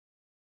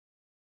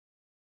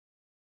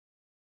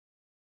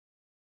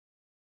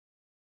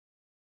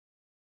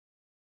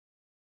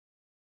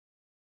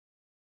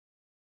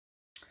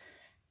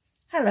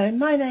Hello,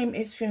 my name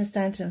is Fiona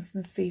Stanton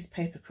from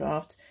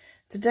Papercraft.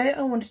 Today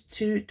I wanted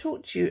to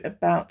talk to you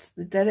about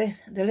the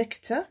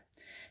Delicata,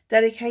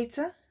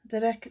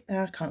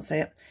 I can't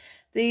say it.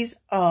 These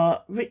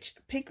are rich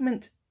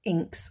pigment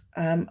inks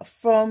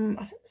from,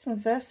 I think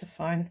from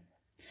Versafine,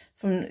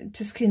 from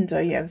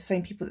Tusquindo, yeah, the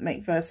same people that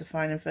make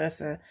Versafine and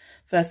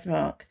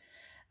Versamark.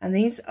 And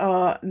these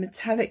are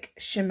metallic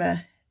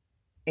shimmer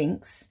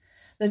inks.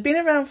 They've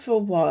been around for a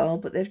while,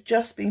 but they've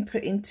just been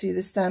put into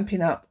the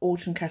Stampin' Up!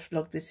 Autumn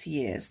catalogue this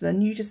year. So they're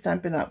new to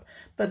Stampin' Up!,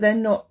 but they're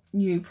not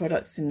new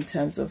products in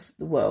terms of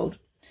the world.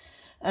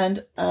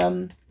 And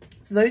so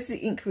those are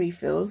the ink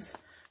refills.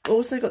 I've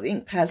also got the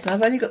ink pads. Now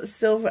I've only got the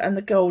silver and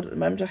the gold at the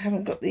moment. I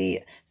haven't got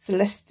the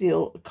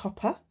celestial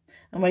copper.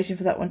 I'm waiting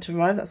for that one to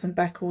arrive. That's on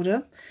back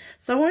order.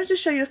 So I wanted to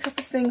show you a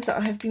couple of things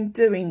that I have been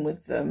doing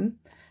with them,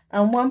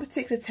 and one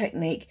particular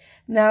technique.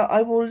 Now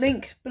I will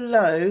link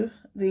below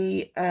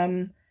the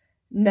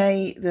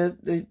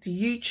the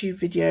YouTube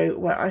video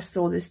where I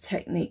saw this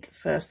technique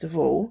first of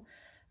all.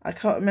 I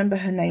can't remember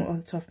her name off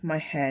the top of my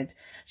head.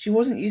 She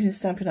wasn't using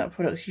Stampin' Up!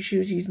 Products, she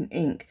was using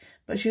ink,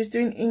 but she was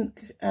doing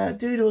ink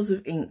doodles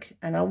of ink,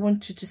 and I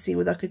wanted to see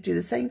whether I could do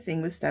the same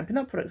thing with Stampin'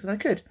 Up! Products, and I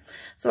could.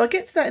 So I'll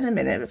get to that in a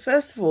minute, but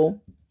first of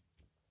all,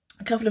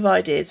 a couple of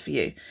ideas for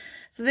you.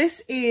 So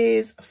this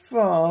is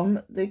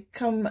from the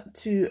Come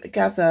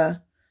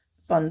Together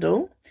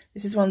bundle.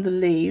 This is one of the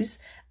leaves,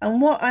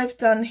 and what I've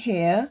done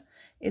here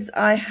is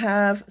I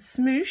have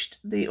smooshed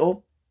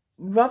or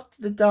rubbed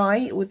the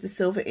die with the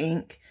silver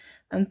ink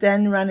and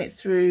then ran it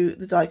through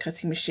the die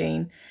cutting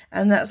machine,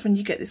 and that's when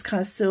you get this kind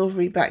of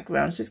silvery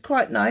background. So it's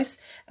quite nice.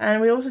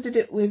 And we also did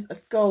it with a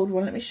gold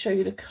one. Let me show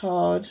you the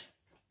card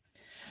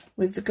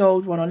with the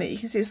gold one on it. You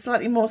can see it's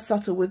slightly more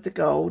subtle with the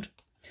gold,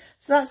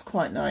 so that's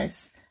quite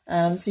nice.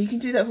 So you can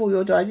do that with all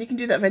your dies. You can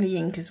do that with any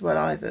ink as well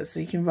either, so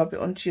you can rub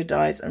it onto your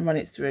dies and run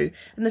it through,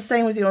 and the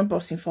same with your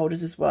embossing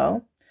folders as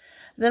well.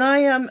 Then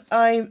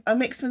I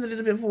mix them with a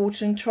little bit of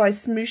water and try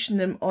smooshing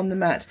them on the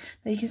mat.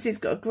 Now you can see it's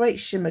got a great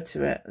shimmer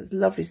to it. It's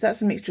lovely. So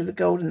that's a mixture of the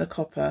gold and the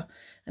copper,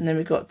 and then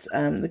we've got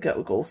we've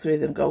got all three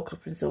of them, gold,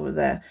 copper and silver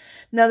there.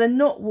 Now they're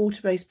not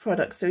water-based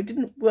products, so it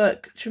didn't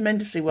work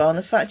tremendously well. And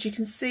in fact, you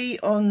can see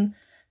on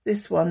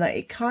this one that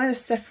it kind of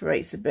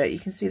separates a bit. You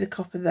can see the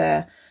copper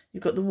there.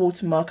 You've got the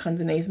watermark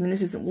underneath. I mean,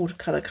 this isn't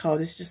watercolour card.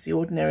 This is just the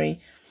ordinary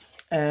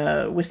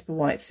Whisper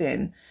White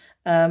Thin.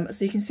 So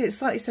you can see it's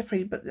slightly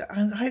separated, but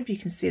I hope you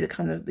can see the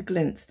kind of the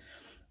glint.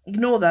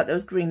 Ignore that, there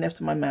was green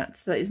left on my mat.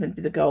 So that is meant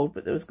to be the gold,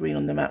 but there was green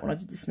on the mat when I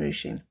did the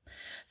smooshing.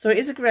 So it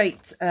is a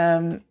great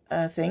thing,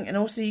 and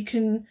also you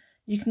can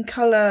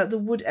colour the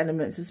wood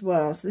elements as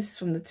well. So this is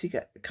from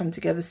the Come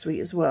Together suite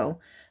as well.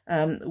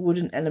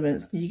 Wooden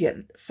elements, you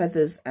get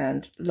feathers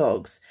and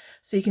logs.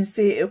 So you can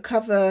see it'll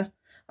cover.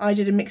 I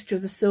did a mixture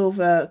of the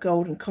silver,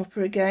 gold and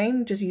copper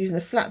again, just using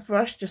a flat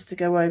brush just to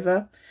go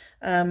over.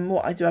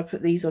 What I do, I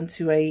put these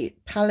onto a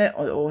palette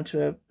or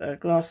onto a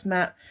glass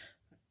mat,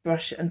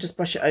 brush and just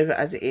brush it over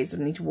as it is. I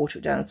don't need to water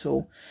it down at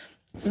all.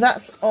 So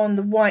that's on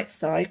the white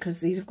side, because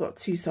these have got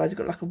two sides. I've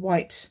got like a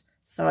white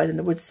side and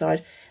the wood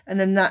side, and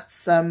then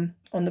that's on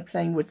the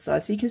plain wood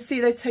side. So you can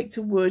see they take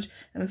to wood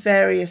and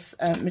various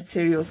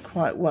materials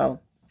quite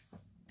well.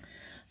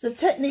 So the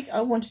technique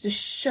I wanted to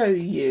show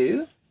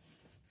you,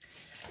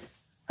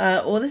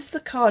 this is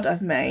a card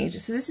I've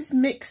made. So this is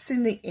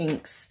mixing the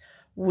inks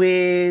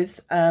with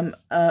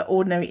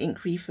ordinary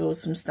ink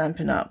refills from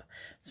Stampin' Up.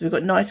 So we've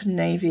got Night and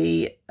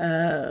Navy,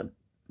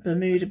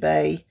 Bermuda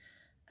Bay,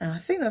 and I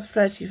think that's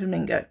Flirty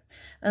Flamingo.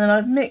 And then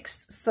I've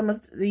mixed some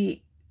of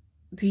the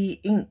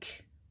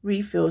ink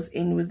refills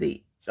in with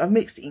I've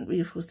mixed the ink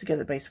refills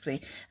together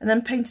basically, and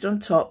then painted on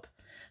top.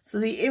 So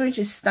the image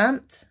is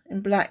stamped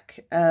in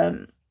black,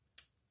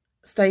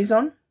 stays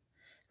on,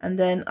 and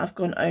then I've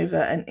gone over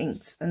and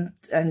inked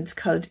and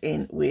coloured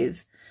in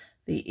with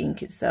the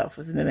ink itself,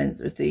 with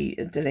the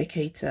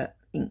Delicata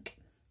ink.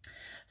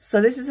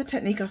 So this is a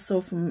technique I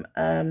saw from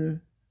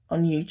on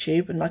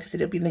YouTube, and like I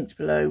said, it'll be linked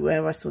below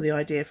where I saw the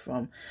idea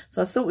from.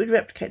 So I thought we'd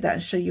replicate that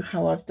and show you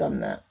how I've done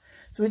that.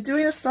 So we're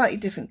doing a slightly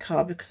different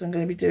card because I'm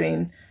going to be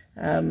doing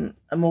a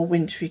more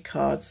wintry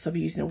card, so I'll be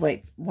using a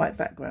white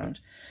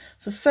background.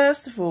 So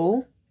first of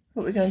all,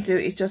 what we're going to do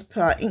is just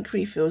put our ink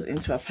refills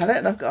into our palette,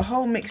 and I've got a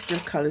whole mixture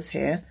of colours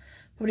here,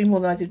 probably more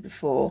than I did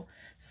before.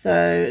 So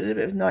a little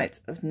bit of Night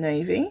of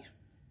Navy.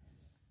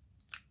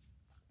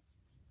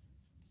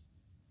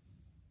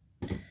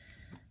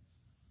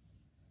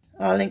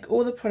 I'll link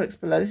all the products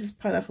below. This is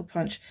Pineapple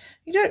Punch.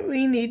 You don't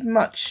really need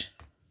much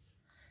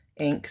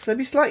ink, so there'll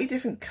be slightly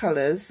different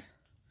colours.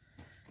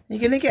 You're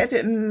going to get a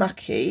bit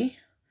mucky.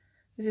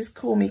 This is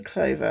Call Me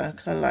Clover,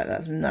 because I like that.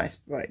 It's a nice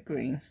bright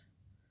green.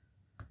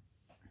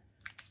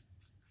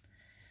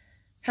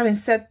 Having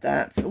said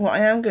that, what I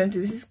am going to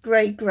do, this is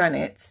grey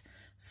granite.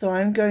 So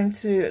I'm going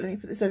to, let me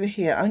put this over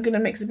here. I'm going to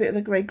mix a bit of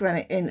the grey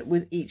granite in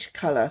with each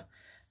colour,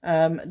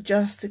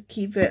 just to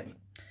keep it,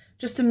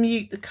 just to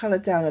mute the colour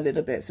down a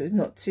little bit so it's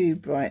not too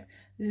bright.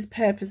 This is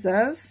Pear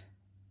Pizzazz.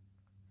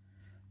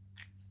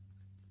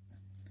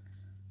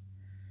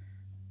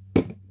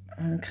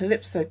 And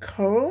Calypso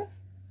Coral.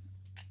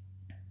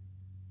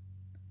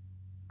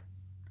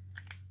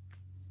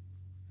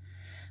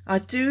 I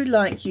do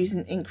like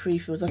using ink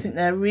refills. I think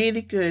they're a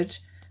really good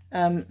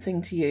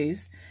thing to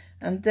use.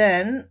 And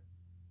then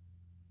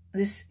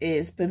this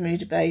is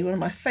Bermuda Bay, one of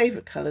my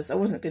favourite colours. I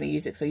wasn't going to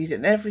use it because I use it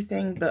in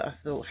everything, but I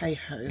thought, hey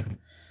ho,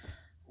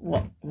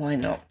 why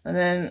not? And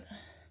then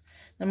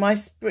now my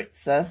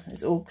spritzer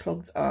is all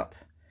clogged up,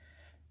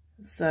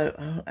 so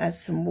I'll add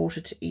some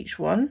water to each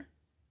one.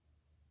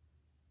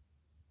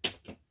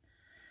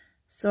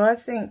 So I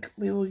think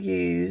we will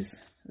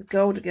use the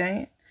gold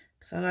again,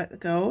 because I like the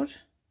gold.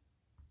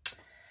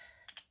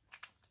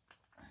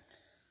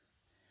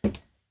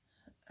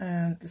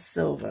 And the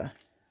silver.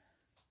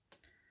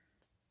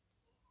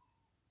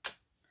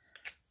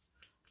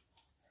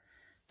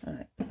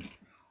 Right.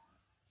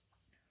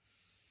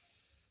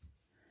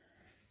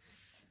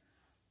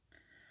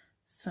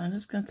 So I'm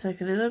just going to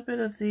take a little bit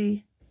of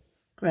the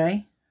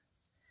grey,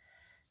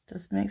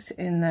 just mix it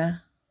in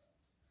there,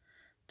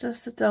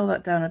 just to dull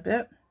that down a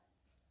bit.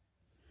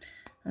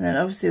 And then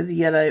obviously with the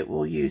yellow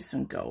we'll use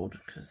some gold,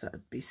 because that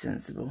would be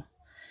sensible.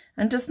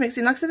 And just mix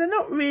it. Like I said, they're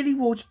not really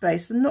water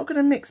based. They're not going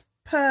to mix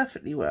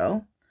perfectly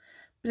well,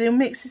 but it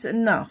mixes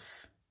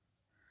enough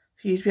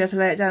for you to be able to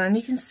lay it down. And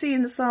you can see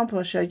in the sample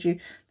I showed you,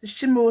 the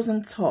shimmer was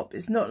on top.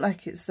 It's not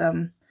like it's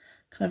kind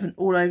of an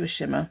all over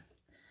shimmer.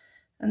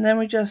 And then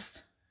we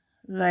just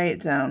lay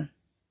it down.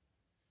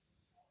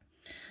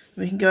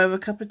 We can go over a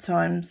couple of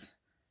times,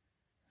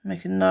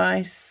 make a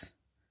nice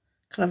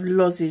kind of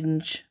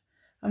lozenge.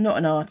 I'm not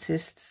an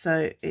artist,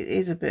 so it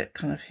is a bit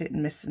kind of hit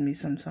and miss with me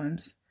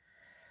sometimes.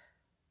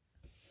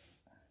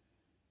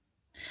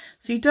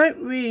 So you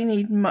don't really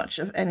need much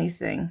of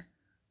anything.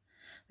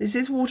 This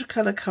is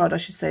watercolour card, I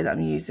should say, that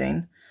I'm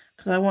using,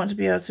 because I want to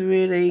be able to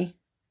really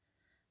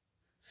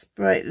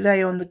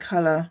lay on the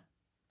colour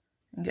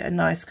and get a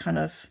nice kind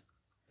of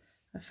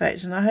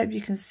effect. And I hope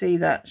you can see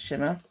that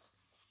shimmer.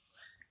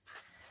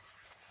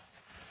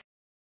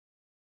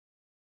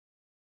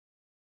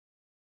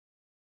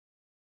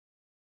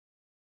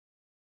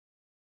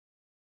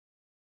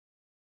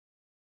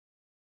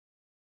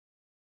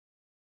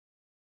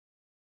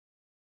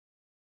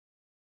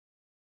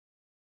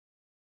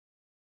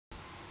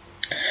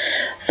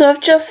 So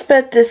I've just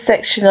sped this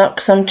section up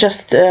because I'm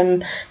just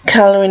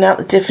colouring out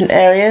the different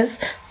areas.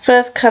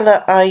 First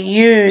colour I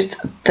used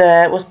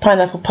there was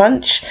Pineapple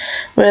Punch.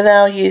 We're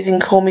now using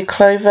Call Me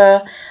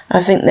Clover.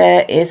 I think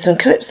there is some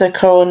Calypso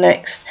Coral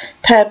next,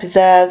 Pear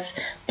Pizzazz,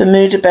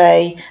 Bermuda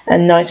Bay,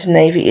 and Night and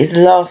Navy is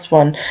the last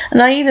one.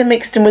 And I either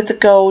mixed them with the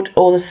gold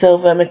or the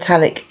silver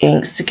metallic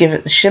inks to give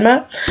it the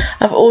shimmer.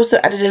 I've also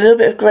added a little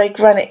bit of grey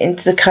granite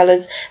into the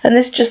colours, and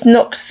this just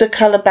knocks the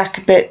colour back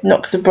a bit,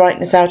 knocks the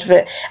brightness out of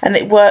it, and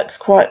it works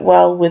quite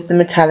well with the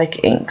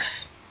metallic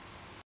inks.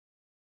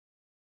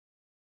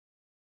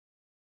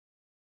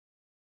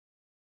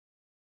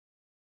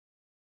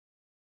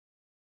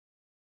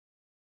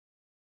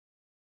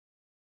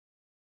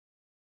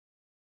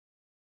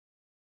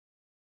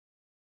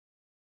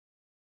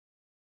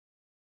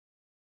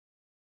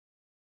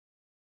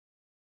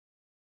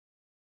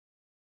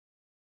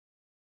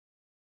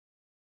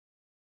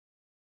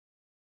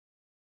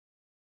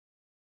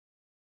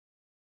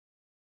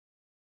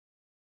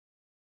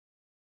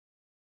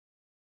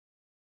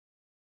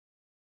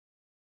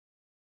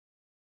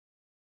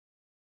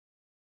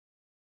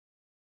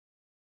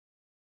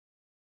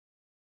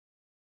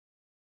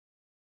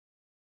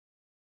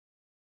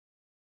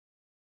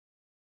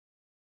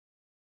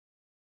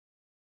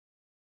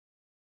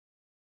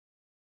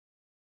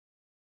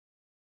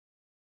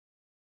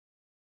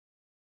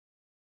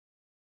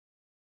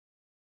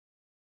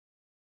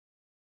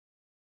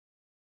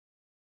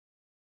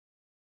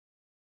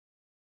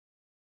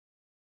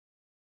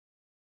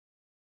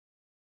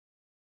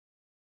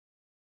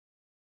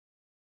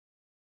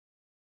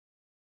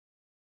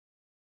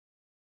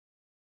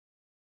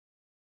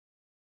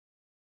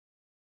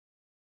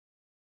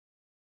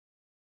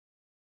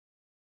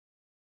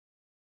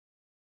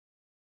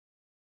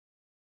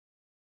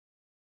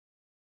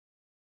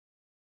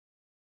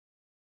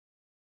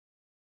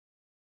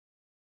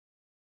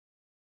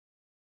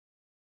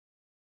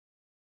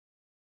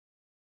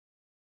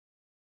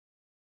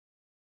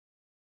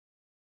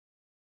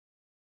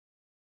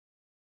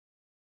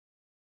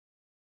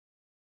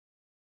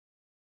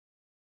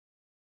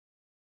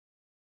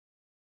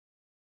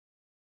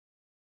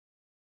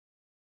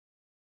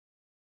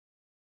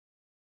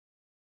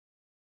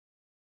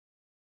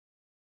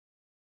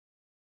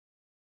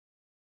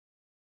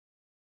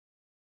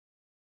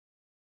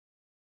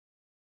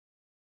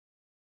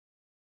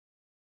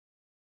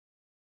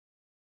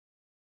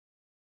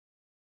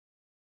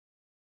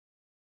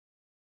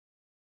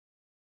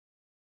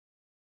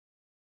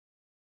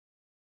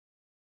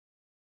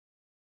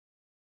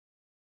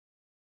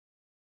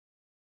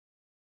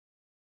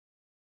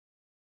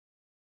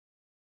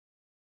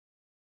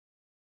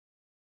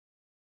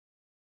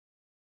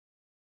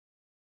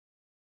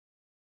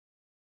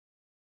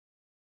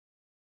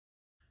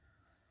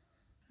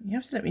 You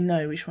have to let me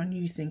know which one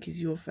you think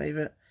is your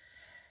favourite.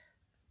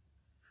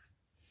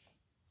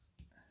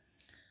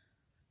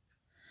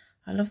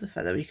 I love the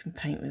fact that we can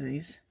paint with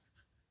these.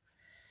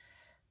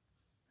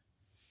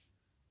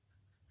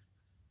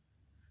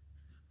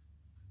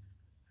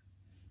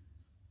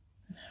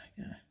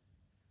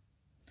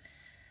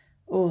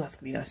 Oh, that's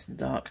going to be nice and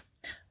dark.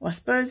 Well, I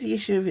suppose the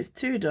issue if it's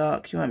too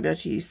dark, you won't be able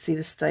to see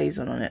the stays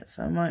on it.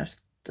 So I might have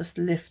to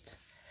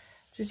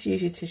just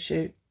use your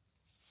tissue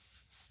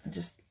and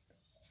just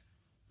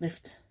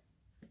lift.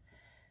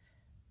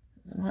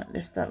 I might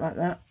lift that like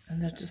that,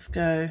 and then just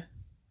go,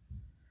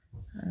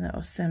 and that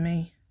will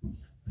semi.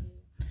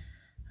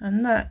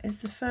 And that is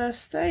the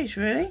first stage,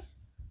 really.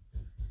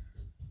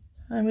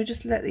 And we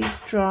just let these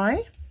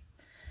dry.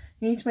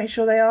 You need to make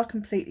sure they are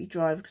completely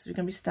dry because we're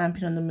going to be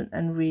stamping on them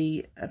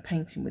and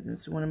painting with them.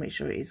 So we want to make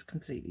sure it is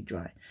completely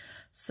dry.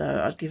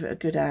 So I'd give it a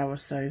good hour or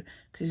so,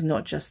 because it's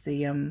not just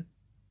the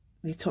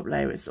top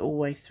layer, it's all the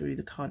way through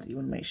the card that you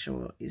want to make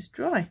sure is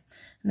dry.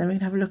 And then we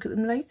can have a look at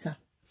them later.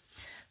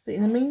 But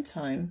in the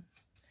meantime,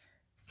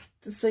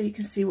 just so you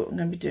can see what we're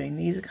going to be doing,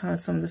 these are kind of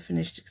some of the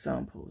finished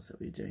examples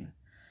that we're doing.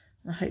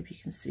 And I hope you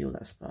can see all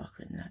that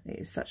sparkle in there. It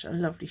is such a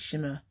lovely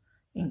shimmer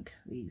ink,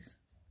 these.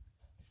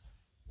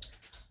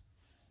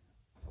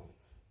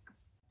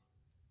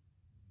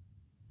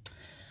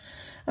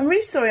 I'm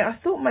really sorry, I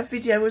thought my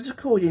video was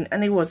recording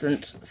and it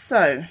wasn't.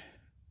 So,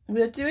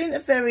 we are doing a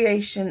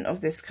variation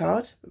of this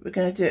card, but we're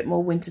going to do it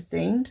more winter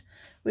themed.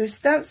 We've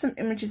stamped some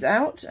images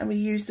out and we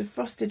used the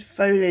Frosted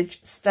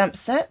Foliage stamp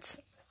set.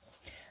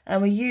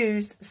 And we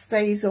used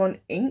Stays On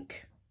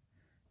ink.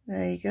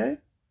 There you go.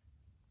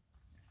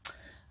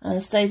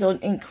 And Stays On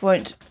ink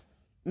won't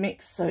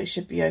mix, so it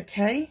should be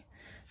okay.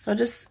 So I'll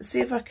just see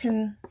if I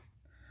can,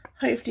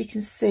 hopefully you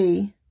can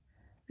see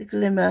the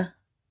glimmer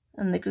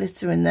and the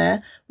glitter in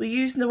there. We're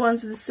using the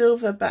ones with the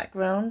silver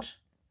background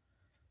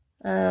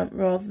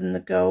rather than the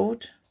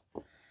gold.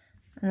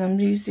 And I'm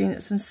using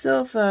some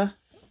silver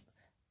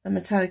and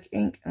metallic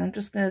ink, and I'm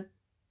just going to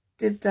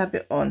dib-dab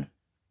it on.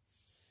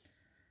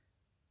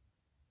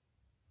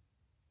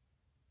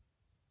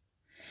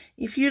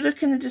 If you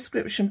look in the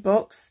description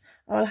box,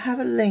 I'll have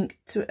a link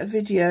to a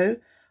video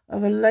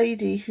of a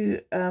lady who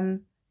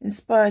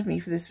inspired me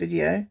for this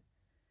video.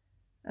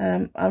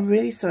 I'm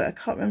really sorry, I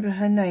can't remember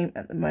her name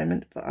at the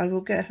moment, but I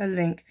will get her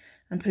link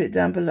and put it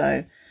down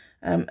below.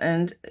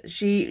 And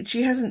she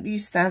hasn't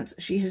used stamps,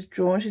 she has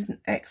drawn. She's an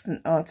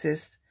excellent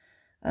artist.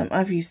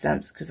 I've used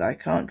stamps because I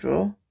can't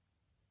draw.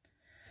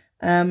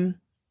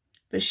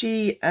 But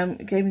she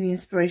gave me the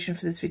inspiration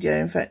for this video.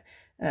 In fact,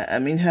 I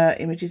mean, her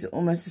images are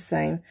almost the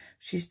same.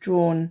 She's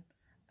drawn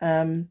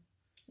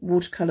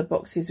watercolour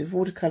boxes with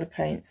watercolour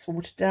paints,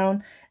 watered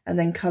down, and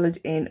then coloured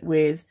in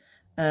with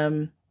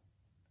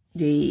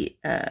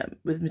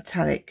with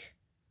metallic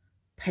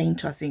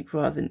paint, I think,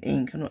 rather than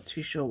ink. I'm not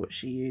too sure what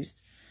she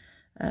used,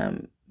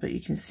 but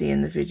you can see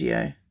in the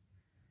video,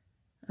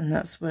 and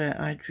that's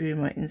where I drew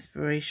my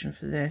inspiration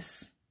for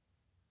this.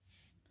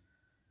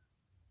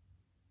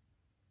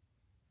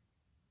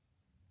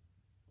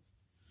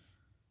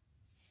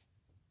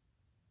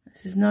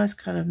 This is nice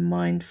kind of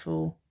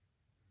mindful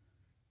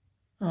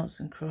arts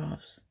and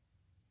crafts.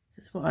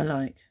 This is what I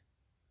like.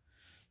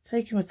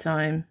 Taking my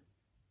time,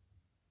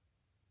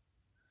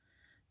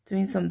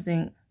 doing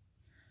something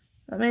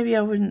that maybe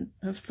I wouldn't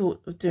have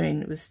thought of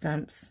doing with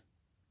stamps.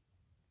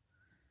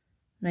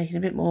 Making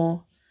a bit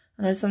more.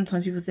 I know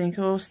sometimes people think,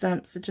 oh,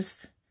 stamps are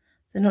just,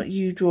 they're not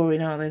you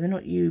drawing, are they? They're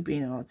not you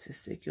being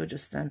artistic. You're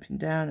just stamping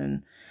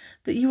down,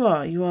 but you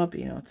are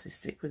being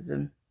artistic with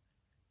them.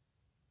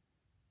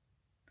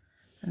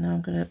 And now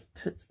I'm going to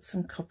put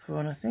some copper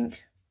on, I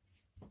think.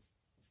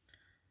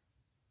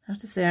 I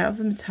have to say, out of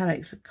the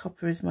metallics, the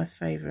copper is my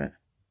favourite.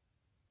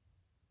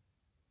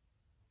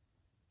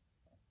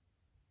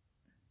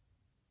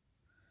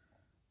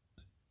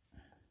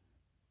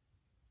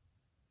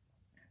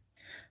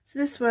 So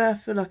this way I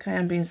feel like I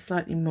am being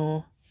slightly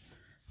more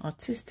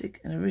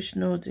artistic and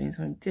original, doing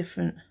something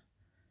different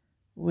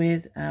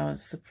with our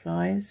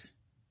supplies.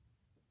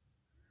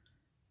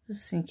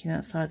 Just thinking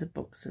outside the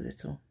box a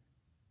little.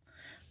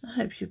 I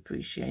hope you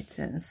appreciate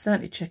it, and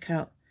certainly check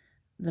out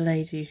the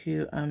lady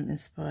who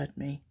inspired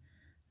me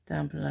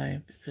down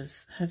below,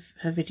 because her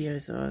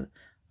videos are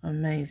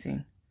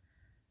amazing.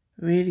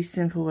 Really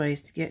simple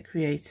ways to get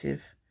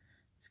creative,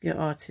 to get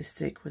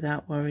artistic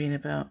without worrying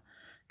about,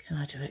 can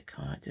I do it,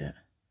 can't I do it?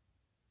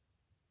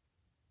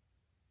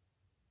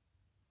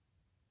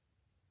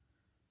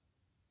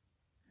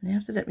 And you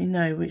have to let me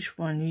know which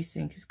one you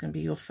think is going to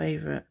be your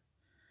favourite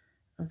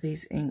of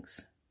these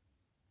inks.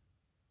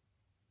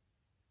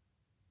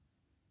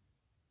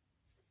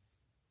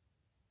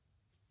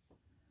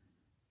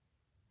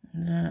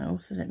 And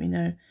also let me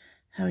know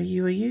how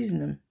you are using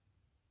them.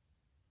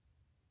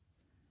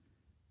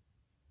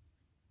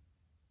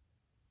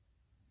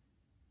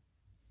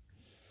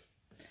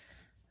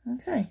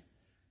 Okay,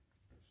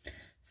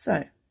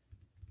 so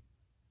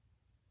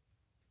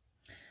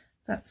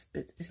that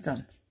bit is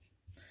done.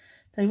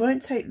 They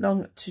won't take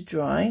long to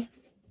dry.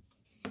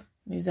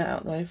 Move that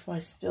out though if I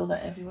spill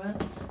that everywhere.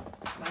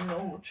 That's my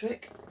normal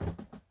trick.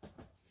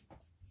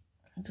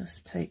 I'll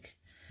just take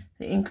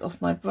the ink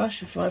off my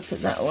brush before I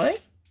put that away.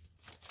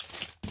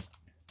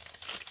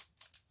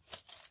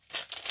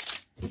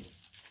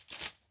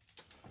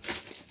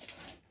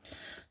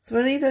 So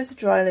we'll leave those to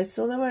dry a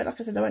little. They won't,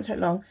 like I said, they won't take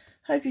long.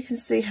 Hope you can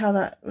see how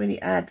that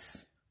really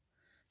adds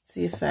That's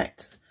the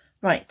effect.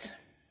 Right.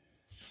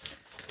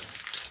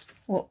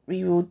 What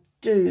we will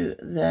do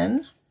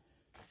then,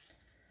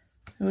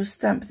 we will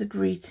stamp the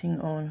greeting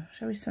on.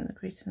 Shall we stamp the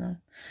greeting on?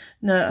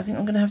 No, I think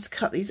I'm going to have to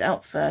cut these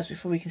out first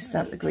before we can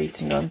stamp the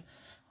greeting on.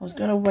 I was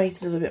going to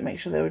wait a little bit, make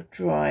sure they were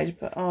dried,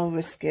 but I'll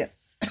risk it.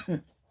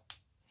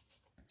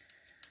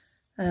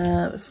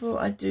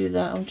 Before I do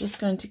that, I'm just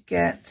going to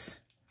get, so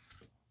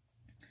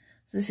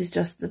this is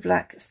just the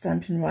black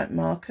Stampin' Right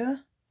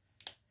marker.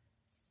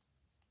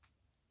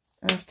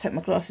 I have to take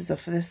my glasses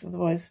off for this,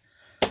 otherwise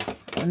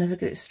I'll never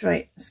get it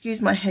straight.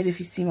 Excuse my head if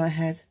you see my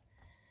head.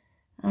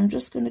 I'm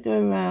just going to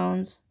go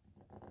around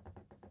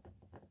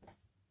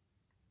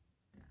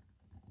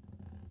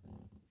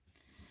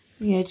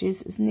the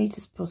edges as neat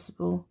as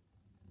possible.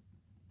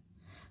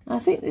 And I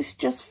think this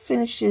just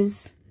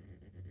finishes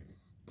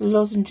the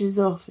lozenges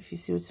off, if you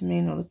see what I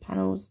mean, or the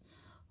panels,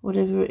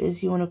 whatever it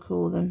is you want to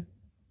call them.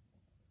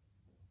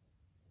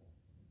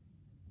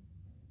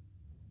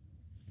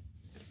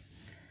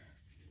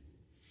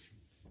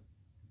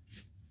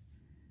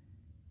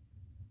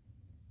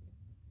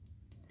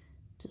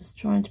 Just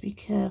trying to be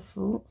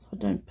careful so I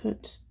don't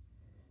put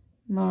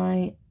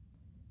my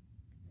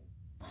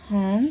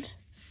hand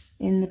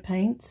in the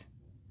paint.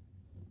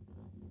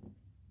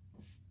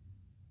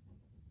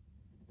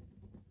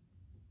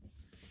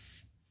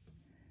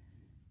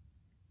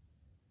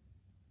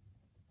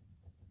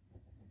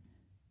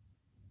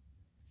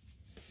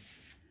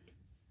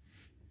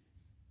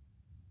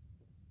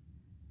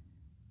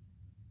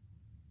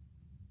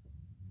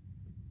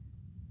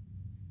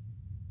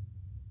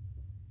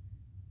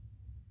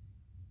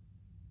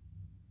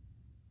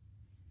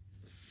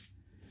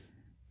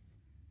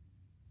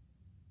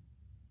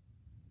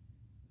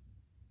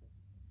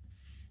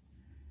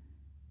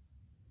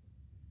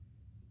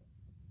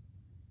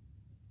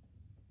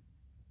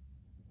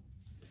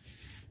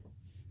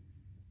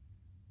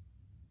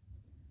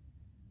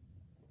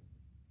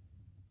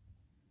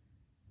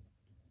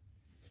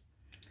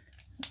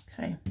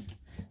 Okay,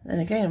 then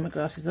again on my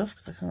glasses off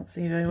because I can't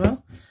see very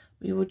well,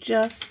 we will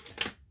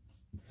just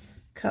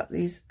cut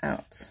these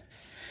out.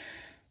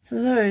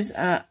 So those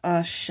are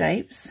our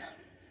shapes.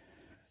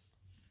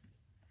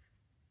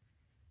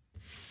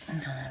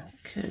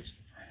 Good.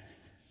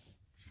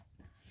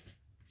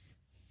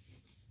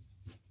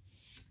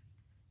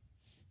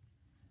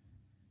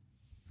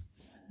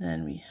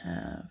 Then we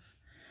have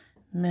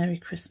Merry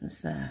Christmas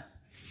there.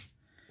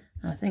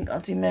 I think I'll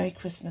do Merry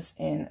Christmas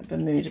in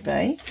Bermuda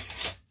Bay.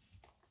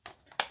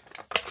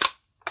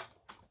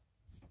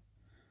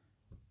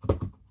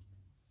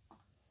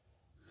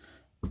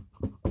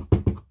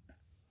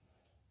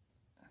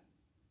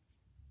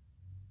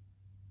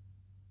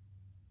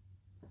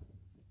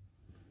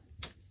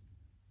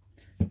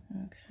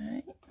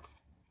 Okay.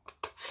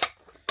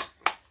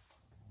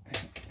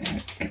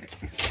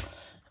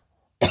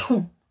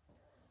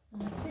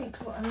 I think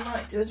what I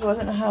might do as well, I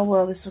don't know how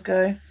well this will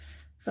go,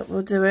 but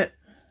we'll do it.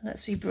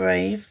 Let's be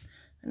brave.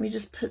 Let me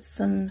just put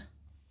some,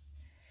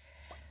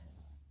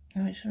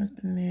 oh, which one was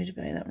Bermuda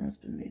Bay? That one was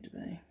Bermuda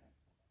Bay.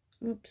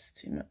 Oops,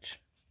 too much.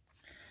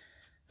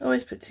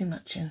 Always put too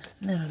much in,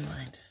 never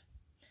mind.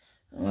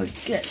 I'll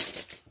get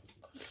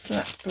a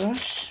flat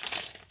brush.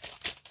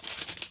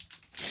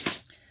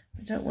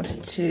 I don't want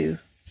it too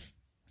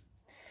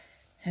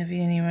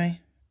heavy anyway.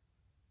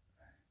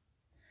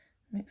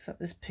 Mix up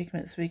this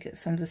pigment so we get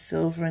some of the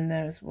silver in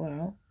there as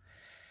well.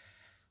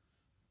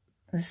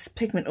 This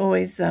pigment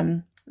always,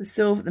 the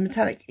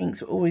metallic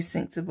inks will always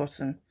sink to the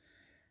bottom.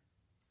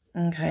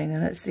 Okay, now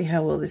let's see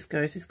how well this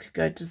goes. This could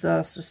go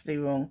disastrously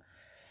wrong.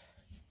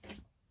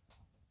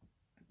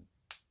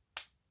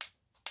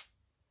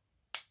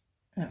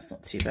 That's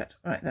not too bad.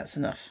 Right, that's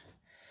enough.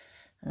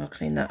 And I'll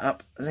clean that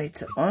up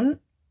later on.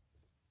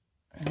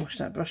 Wash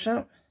that brush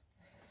out.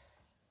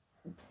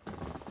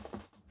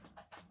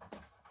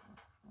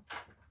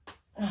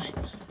 Right.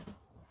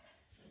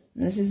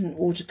 And this isn't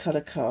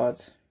watercolour card,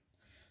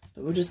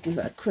 but we'll just give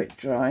that a quick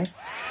dry.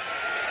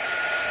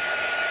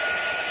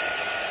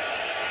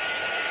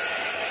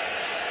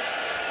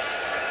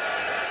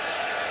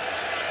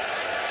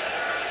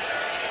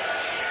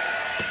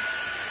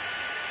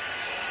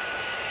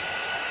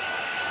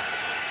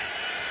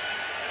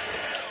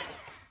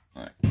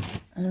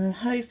 And I'm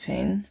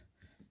hoping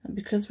that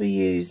because we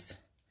used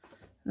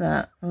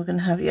that, we're going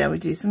to have, yeah, we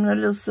do some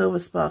little silver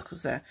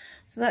sparkles there.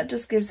 So that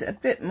just gives it a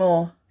bit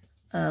more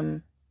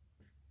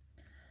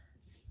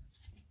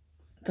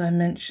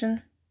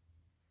dimension.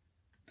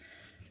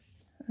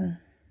 I'll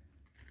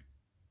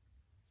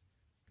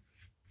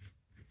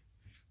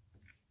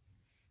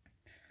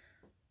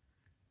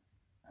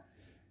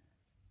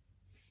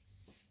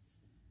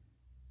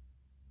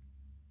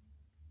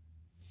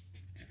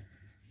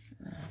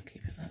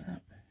keep it like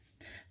that.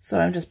 So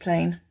I'm just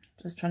trying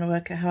to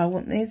work out how I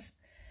want these.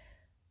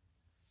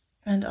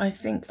 And I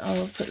think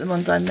I'll put them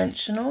on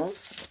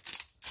dimensionals.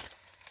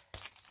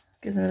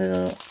 Give them a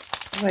little,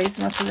 raise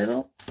them up a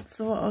little.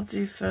 So what I'll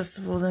do first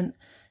of all then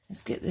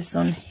is get this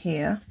on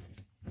here.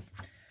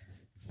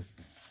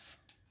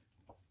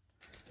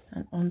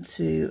 And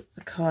onto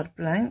the card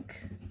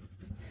blank.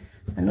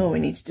 And all we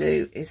need to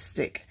do is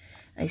stick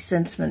a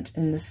sentiment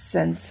in the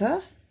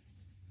centre,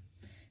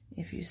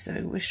 if you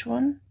so wish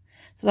one.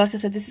 So like I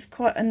said, this is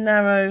quite a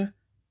narrow,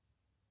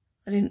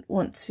 I didn't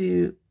want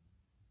to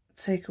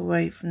take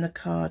away from the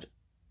card,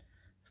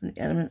 from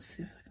the elements.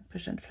 See if I can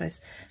push it into place.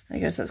 There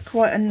you go. So that's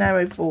quite a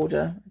narrow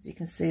border, as you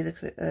can see. I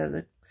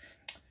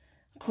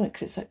call it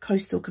clips like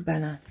Coastal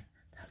Cabana.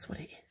 That's what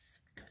it is,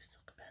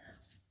 Coastal Cabana.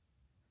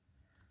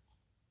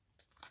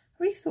 I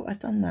really thought I'd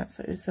done that,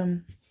 so it was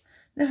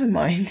never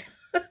mind.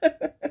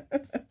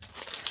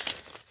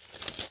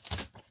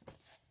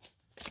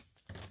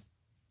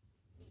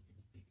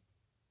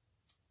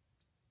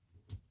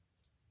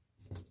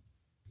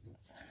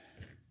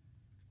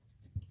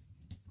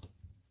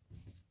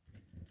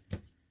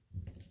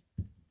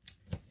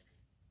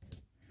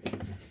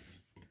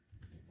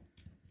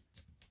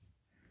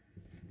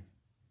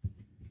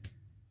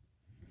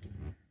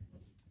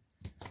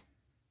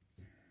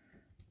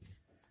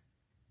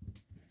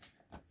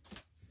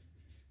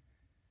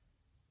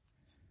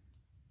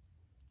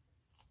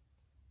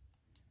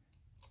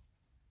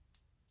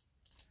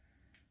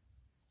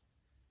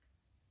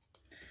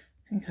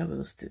 I think I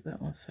will stick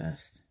that one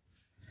first.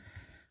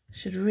 I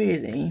should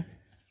really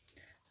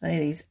lay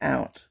these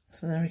out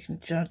so then we can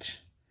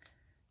judge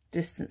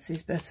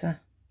distances better.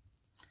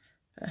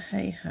 But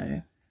hey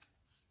ho,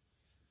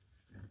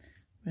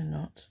 we're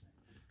not.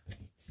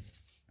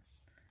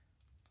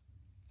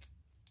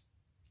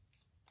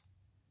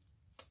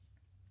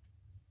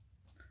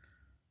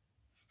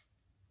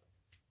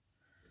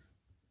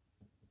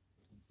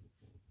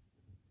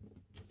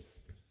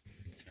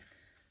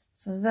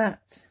 So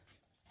that,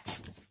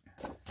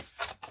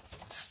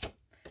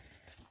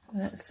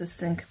 let's just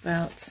think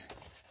about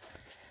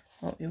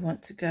what we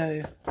want to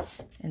go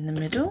in the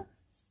middle.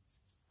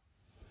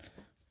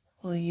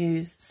 We'll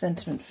use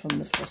sentiment from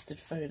the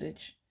frosted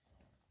foliage.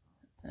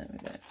 There we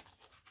go.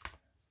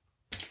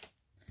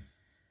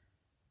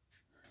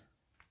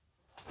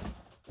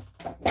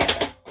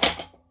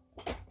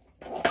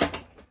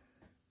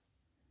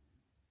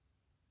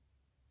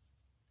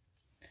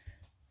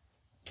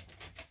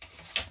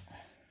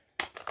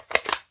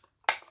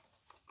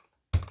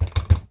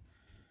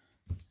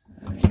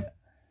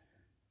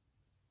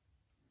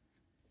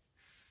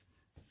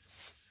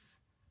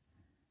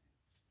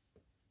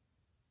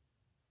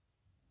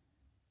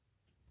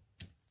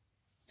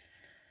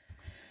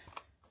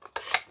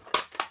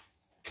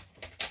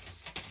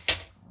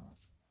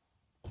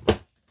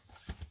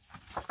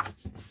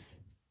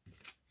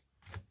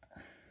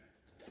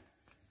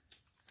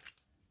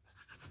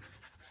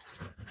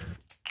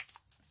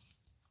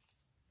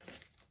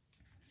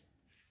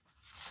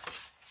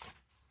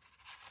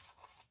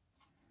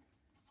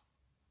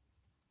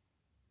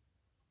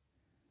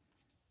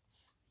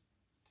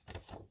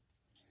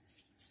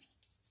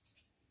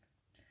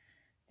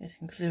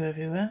 Getting glue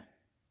everywhere.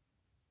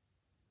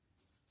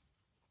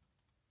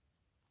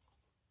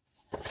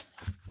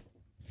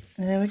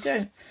 And there we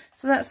go.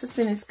 So that's the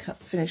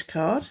finished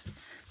card.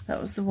 That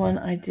was the one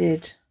I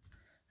did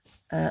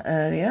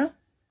earlier.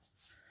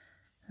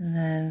 And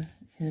then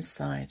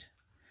inside.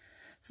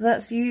 So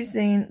that's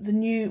using the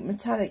new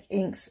metallic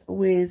inks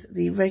with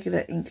the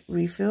regular ink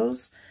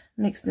refills,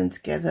 mixing them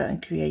together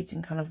and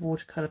creating kind of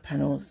watercolour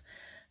panels,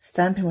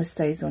 stamping with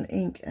stays on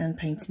ink and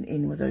painting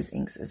in with those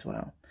inks as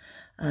well.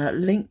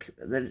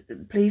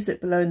 Please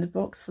look below in the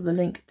box for the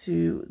link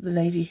to the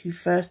lady who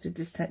first did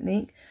this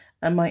technique,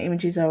 and my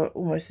images are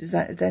almost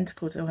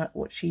identical to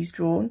what she's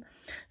drawn.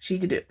 She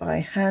did it by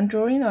hand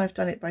drawing, I've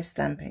done it by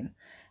stamping,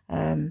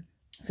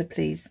 so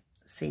please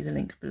see the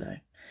link below.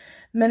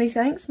 Many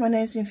thanks. My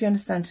name's been Fiona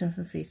Stanton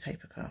from Fee's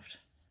Papercraft.